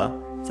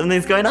 oh,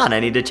 something's going on, I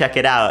need to check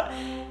it out.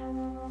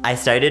 I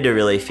started to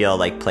really feel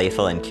like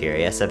playful and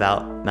curious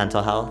about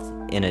mental health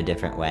in a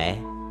different way.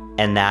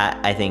 And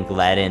that I think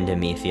led into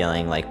me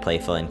feeling like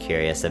playful and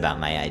curious about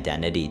my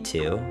identity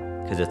too.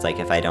 Because it's like,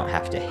 if I don't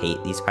have to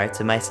hate these parts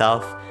of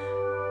myself,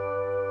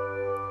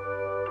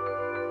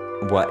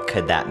 what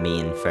could that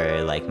mean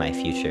for like my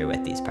future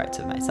with these parts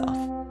of myself?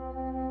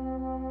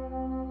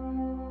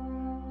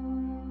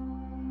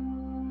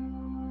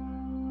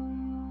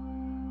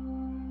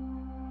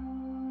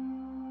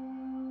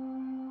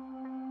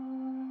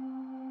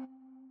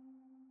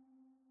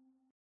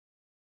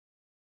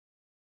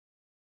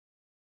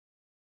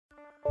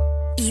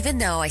 Even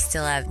though I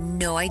still have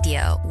no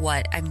idea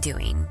what I'm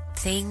doing,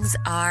 things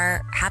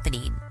are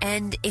happening.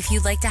 And if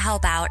you'd like to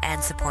help out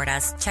and support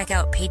us, check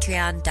out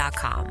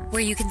patreon.com,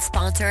 where you can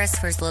sponsor us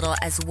for as little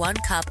as 1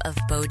 cup of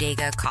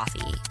Bodega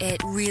coffee.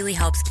 It really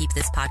helps keep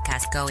this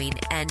podcast going.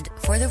 And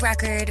for the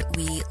record,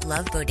 we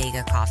love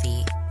Bodega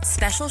coffee.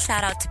 Special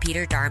shout out to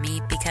Peter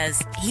Darmy,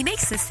 because he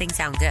makes this thing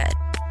sound good.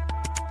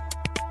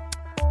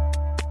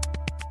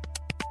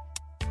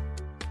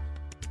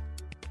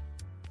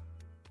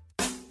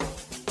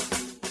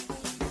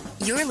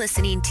 You're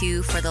listening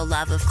to For the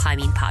Love of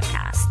Climbing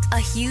podcast. A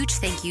huge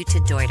thank you to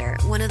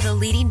Deuter, one of the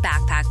leading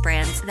backpack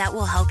brands that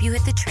will help you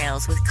hit the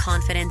trails with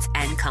confidence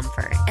and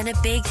comfort. And a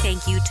big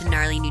thank you to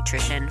Gnarly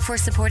Nutrition for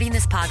supporting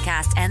this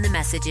podcast and the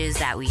messages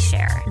that we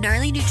share.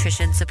 Gnarly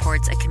Nutrition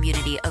supports a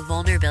community of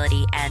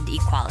vulnerability and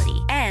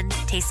equality, and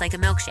tastes like a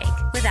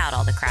milkshake without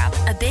all the crap.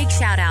 A big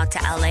shout out to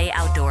LA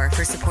Outdoor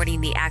for supporting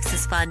the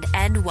Access Fund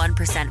and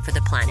 1% for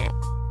the Planet.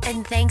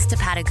 And thanks to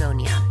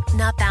Patagonia.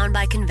 Not bound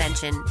by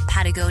convention,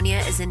 Patagonia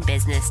is in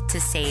business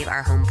to save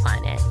our home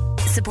planet.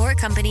 Support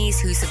companies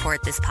who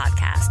support this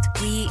podcast.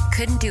 We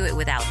couldn't do it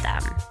without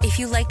them. If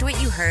you liked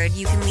what you heard,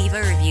 you can leave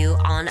a review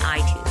on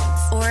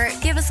iTunes. Or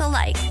give us a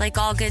like. Like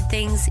all good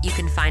things, you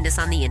can find us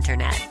on the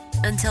internet.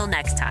 Until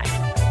next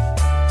time.